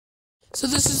So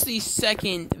this is the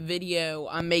second video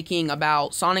I'm making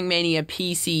about Sonic Mania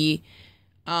PC,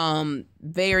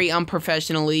 very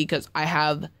unprofessionally, because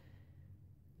my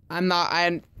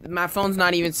phone's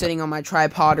not even sitting on my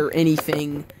tripod or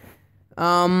anything.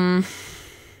 Sonic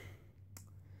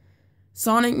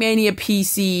Mania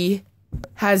PC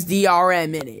has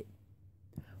DRM in it.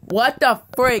 What the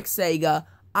frick, Sega?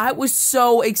 I was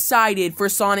so excited for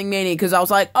Sonic Mania, because I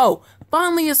was like, oh,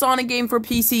 finally a Sonic game for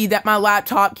PC that my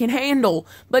laptop can handle.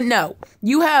 But no,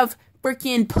 you have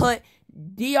freaking put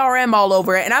DRM all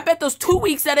over it. And I bet those 2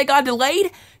 weeks that it got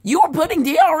delayed, you were putting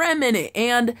DRM in it.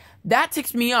 And that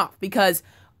ticks me off because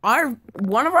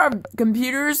one of our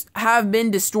computers have been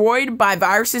destroyed by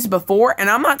viruses before, and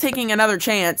I'm not taking another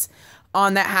chance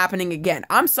on that happening again.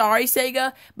 I'm sorry,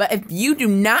 Sega, but if you do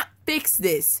not fix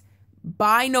this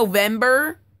by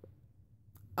November,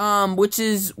 which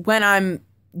is when I'm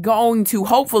going to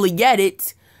hopefully get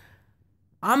it,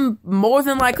 I'm more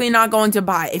than likely not going to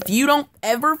buy it. If you don't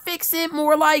ever fix it,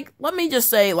 let me just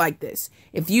say it like this.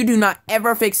 If you do not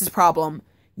ever fix this problem,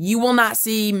 you will not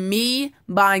see me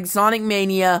buying Sonic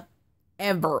Mania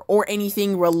ever, or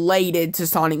anything related to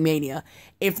Sonic Mania.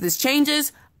 If this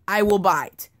changes, I will buy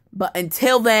it. But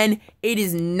until then, it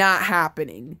is not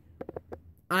happening.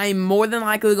 I'm more than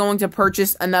likely going to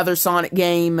purchase another Sonic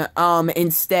game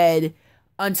instead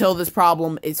until this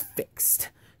problem is fixed.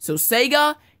 So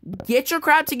Sega, get your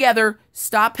crap together,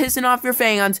 stop pissing off your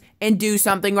fans, and do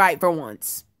something right for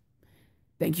once.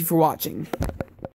 Thank you for watching.